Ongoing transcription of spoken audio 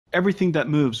everything that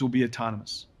moves will be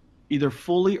autonomous, either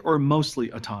fully or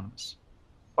mostly autonomous.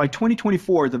 By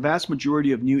 2024, the vast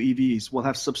majority of new EVs will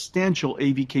have substantial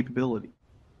AV capability.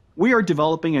 We are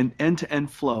developing an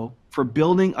end-to-end flow for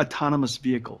building autonomous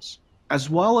vehicles, as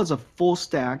well as a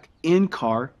full-stack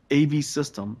in-car AV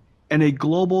system and a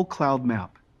global cloud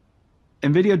map.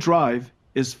 NVIDIA Drive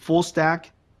is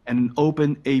full-stack and an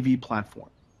open AV platform.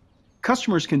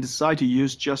 Customers can decide to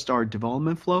use just our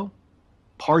development flow,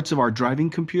 parts of our driving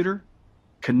computer,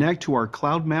 connect to our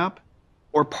cloud map,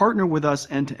 or partner with us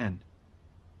end-to-end.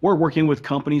 We're working with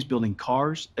companies building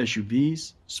cars,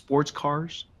 SUVs, sports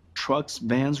cars, trucks,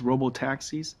 vans,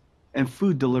 robo-taxis, and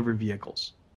food delivery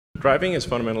vehicles. Driving is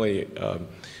fundamentally,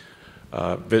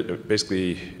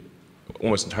 basically,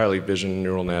 almost entirely vision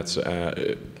neural nets.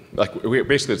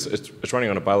 Basically, it's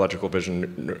running on a biological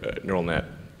vision neural net,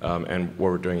 and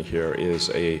what we're doing here is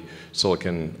a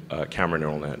silicon camera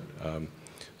neural net.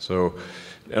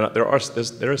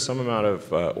 There is some amount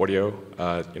of audio.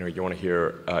 You want to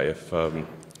hear if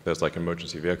there's like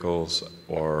emergency vehicles,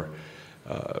 or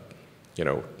I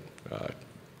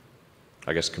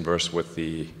guess converse with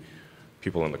the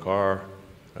people in the car.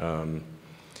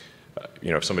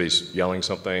 If somebody's yelling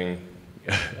something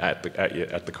at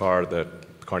the car, the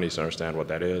car needs to understand what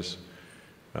that is.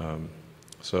 All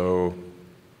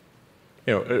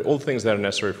the things that are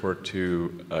necessary for it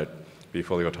to be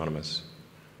fully autonomous.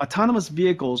 Autonomous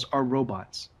vehicles are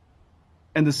robots,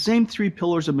 and the same three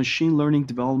pillars of machine learning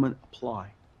development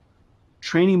apply.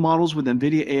 Training models with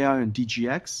NVIDIA AI and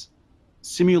DGX,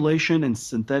 simulation and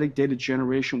synthetic data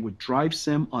generation with Drive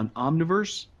Sim on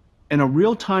Omniverse, and a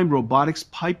real-time robotics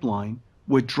pipeline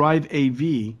with Drive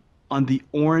AV on the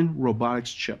Orin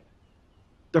robotics chip.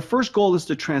 The first goal is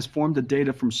to transform the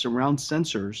data from surround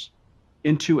sensors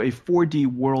into a 4D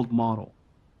world model.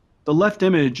 The left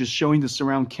image is showing the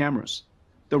surround cameras.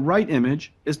 The right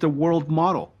image is the world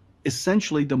model,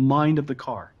 essentially the mind of the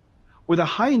car. With a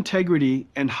high integrity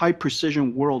and high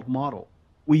precision world model,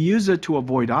 we use it to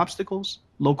avoid obstacles,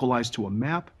 localize to a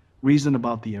map, reason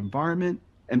about the environment,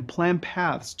 and plan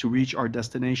paths to reach our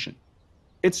destination.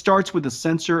 It starts with the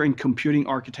sensor and computing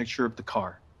architecture of the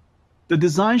car. The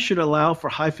design should allow for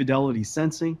high fidelity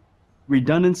sensing,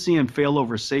 redundancy and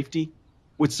failover safety,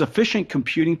 with sufficient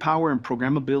computing power and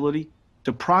programmability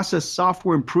to process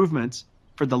software improvements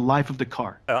for the life of the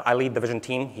car. I lead the vision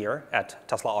team here at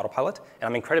Tesla Autopilot, and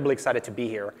I'm incredibly excited to be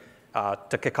here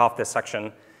to kick off this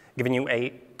section, giving you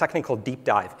a technical deep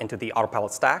dive into the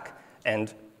Autopilot stack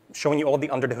and showing you all the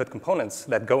under-the-hood components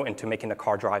that go into making the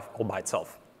car drive all by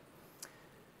itself.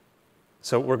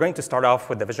 So we're going to start off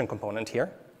with the vision component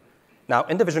here. Now,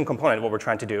 in the vision component, what we're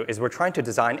trying to do is we're trying to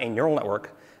design a neural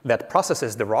network that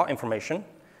processes the raw information,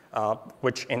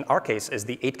 which in our case is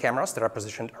the 8 cameras that are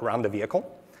positioned around the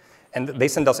vehicle. And they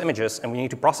send us images, and we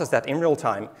need to process that in real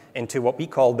time into what we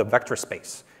call the vector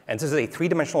space. And this is a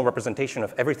 3-dimensional representation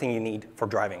of everything you need for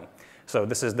driving. So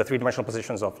this is the 3-dimensional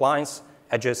positions of lines,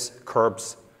 edges,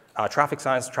 curbs, traffic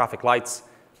signs, traffic lights,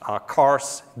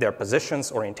 cars, their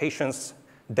positions, orientations,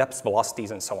 depths,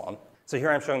 velocities, and so on. So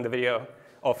here I'm showing the video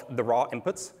of the raw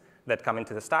inputs that come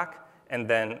into the stack, and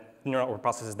then the neural network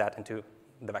processes that into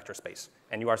the vector space.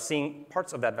 And you are seeing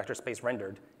parts of that vector space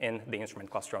rendered in the instrument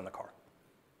cluster on the car.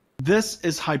 This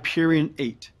is Hyperion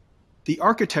 8, the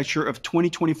architecture of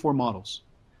 2024 models.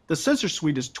 The sensor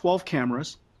suite is 12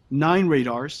 cameras, 9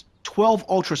 radars, 12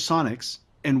 ultrasonics,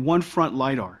 and 1 front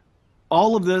LiDAR.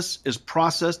 All of this is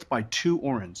processed by 2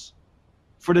 Orins.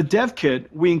 For the dev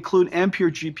kit, we include Ampere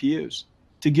GPUs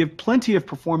to give plenty of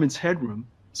performance headroom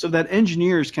so that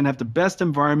engineers can have the best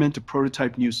environment to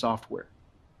prototype new software.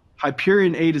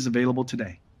 Hyperion 8 is available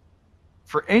today.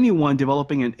 For anyone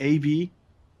developing an AV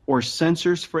or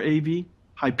sensors for AV,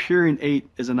 Hyperion 8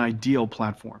 is an ideal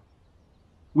platform.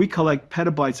 We collect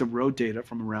petabytes of road data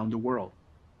from around the world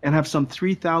and have some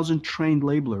 3,000 trained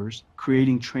labelers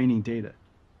creating training data.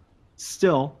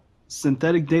 Still,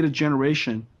 synthetic data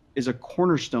generation is a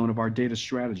cornerstone of our data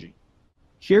strategy.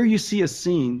 Here you see a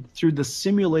scene through the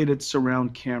simulated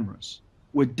surround cameras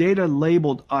with data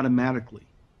labeled automatically,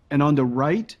 and on the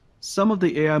right, some of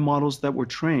the AI models that were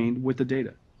trained with the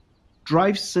data.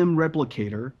 Drive Sim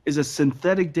Replicator is a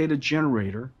synthetic data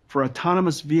generator for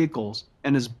autonomous vehicles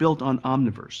and is built on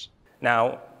Omniverse.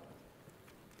 Now,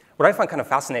 what I find kind of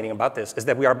fascinating about this is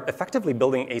that we are effectively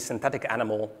building a synthetic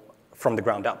animal from the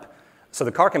ground up. So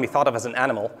the car can be thought of as an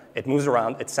animal. It moves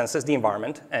around, it senses the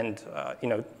environment, and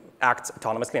acts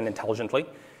autonomously and intelligently.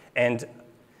 And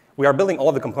We are building all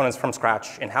of the components from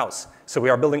scratch in-house. So we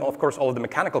are building, of course, all of the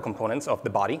mechanical components of the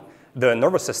body, the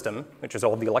nervous system, which is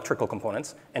all of the electrical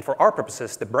components, and for our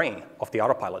purposes, the brain of the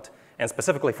autopilot, and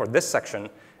specifically for this section,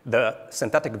 the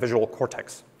synthetic visual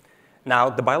cortex. Now,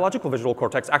 the biological visual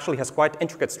cortex actually has quite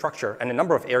intricate structure and a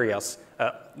number of areas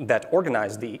that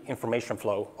organize the information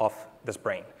flow of this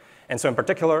brain. And so in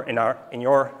particular, in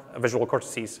your visual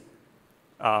cortices,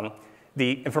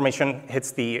 the information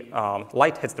hits the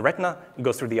light, hits the retina,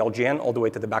 goes through the LGN all the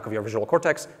way to the back of your visual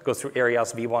cortex, goes through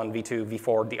areas V1, V2,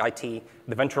 V4, the IT,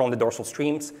 the ventral and the dorsal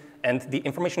streams, and the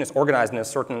information is organized in a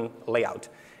certain layout.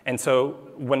 And so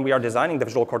when we are designing the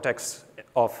visual cortex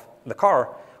of the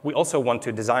car, we also want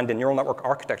to design the neural network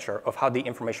architecture of how the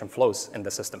information flows in the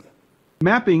system.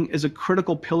 Mapping is a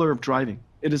critical pillar of driving.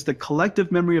 It is the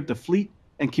collective memory of the fleet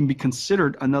and can be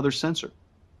considered another sensor.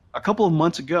 A couple of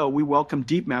months ago, we welcomed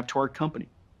DeepMap to our company.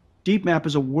 DeepMap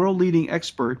is a world-leading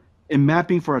expert in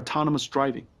mapping for autonomous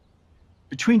driving.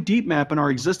 Between DeepMap and our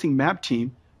existing map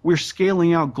team, we're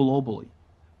scaling out globally.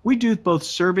 We do both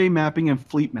survey mapping and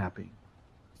fleet mapping.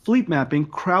 Fleet mapping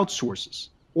crowdsources,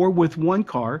 or with one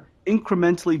car,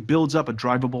 incrementally builds up a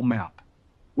drivable map.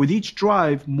 With each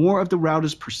drive, more of the route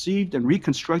is perceived and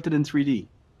reconstructed in 3D.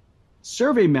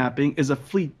 Survey mapping is a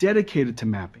fleet dedicated to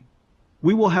mapping.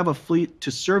 We will have a fleet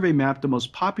to survey map the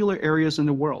most popular areas in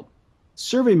the world.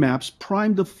 Survey maps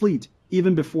prime the fleet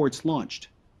even before it's launched.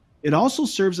 It also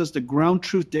serves as the ground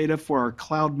truth data for our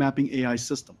cloud mapping AI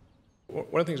system. One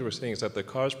of the things we're seeing is that the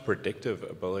car's predictive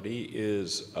ability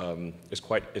is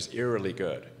eerily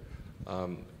good.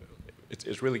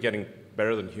 It's really getting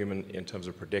better than human in terms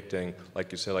of predicting,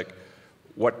 like you say, like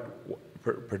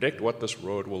predict what this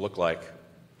road will look like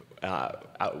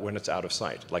when it's out of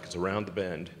sight, like it's around the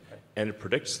bend, and it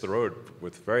predicts the road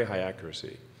with very high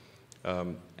accuracy,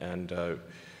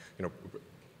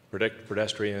 predict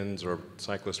pedestrians or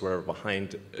cyclists where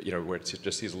behind, where it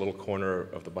just sees a little corner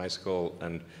of the bicycle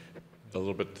and a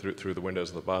little bit through the windows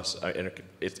of the bus. And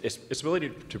its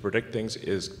ability to predict things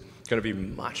is going to be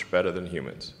much better than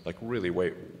humans, like really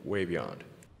way beyond.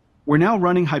 We're now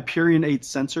running Hyperion 8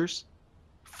 sensors,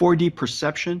 4D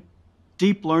perception,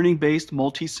 deep learning-based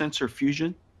multi-sensor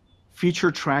fusion,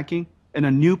 feature tracking, and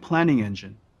a new planning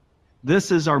engine.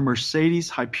 This is our Mercedes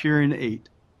Hyperion 8,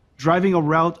 driving a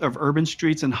route of urban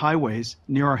streets and highways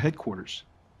near our headquarters.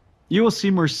 You will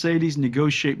see Mercedes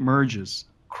negotiate merges,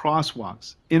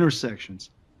 crosswalks, intersections,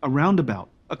 a roundabout,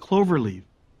 a cloverleaf,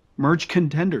 merge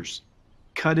contenders,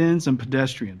 cut-ins, and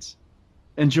pedestrians.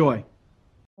 Enjoy.